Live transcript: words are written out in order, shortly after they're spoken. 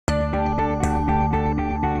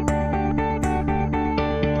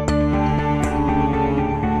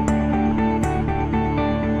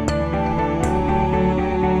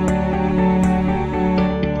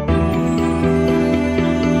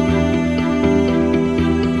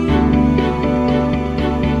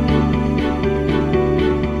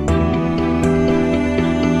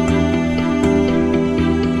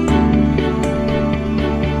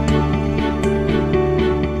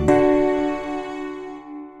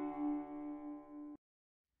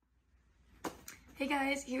Hey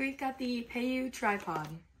guys, here we've got the PEYOU tripod.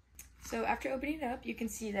 So after opening it up, you can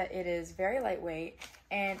see that it is very lightweight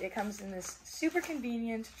and it comes in this super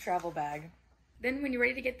convenient travel bag. Then when you're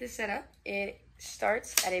ready to get this set up, it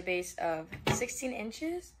starts at a base of 16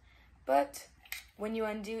 inches, but when you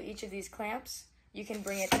undo each of these clamps, you can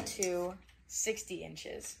bring it to 60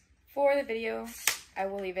 inches. For the video, I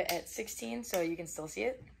will leave it at 16 so you can still see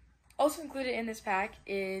it. Also included in this pack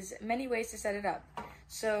is many ways to set it up.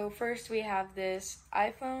 So first we have this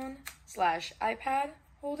iPhone/iPad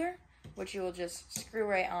holder, which you will just screw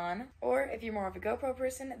right on. Or if you're more of a GoPro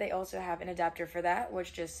person, they also have an adapter for that,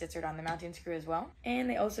 which just sits right on the mounting screw as well. And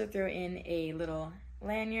they also throw in a little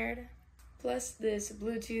lanyard, plus this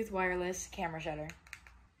Bluetooth wireless camera shutter.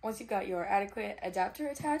 Once you've got your adequate adapter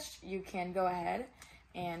attached, you can go ahead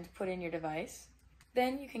and put in your device.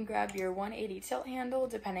 Then you can grab your 180 tilt handle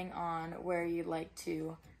depending on where you'd like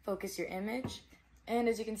to focus your image. And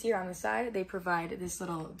as you can see here on the side, they provide this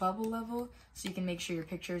little bubble level so you can make sure your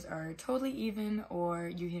pictures are totally even or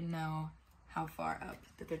you can know how far up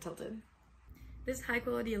that they're tilted. This high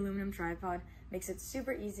quality aluminum tripod makes it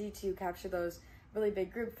super easy to capture those really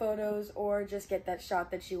big group photos or just get that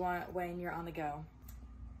shot that you want when you're on the go.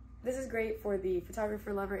 This is great for the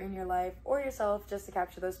photographer lover in your life or yourself just to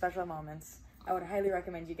capture those special moments. I would highly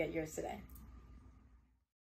recommend you get yours today.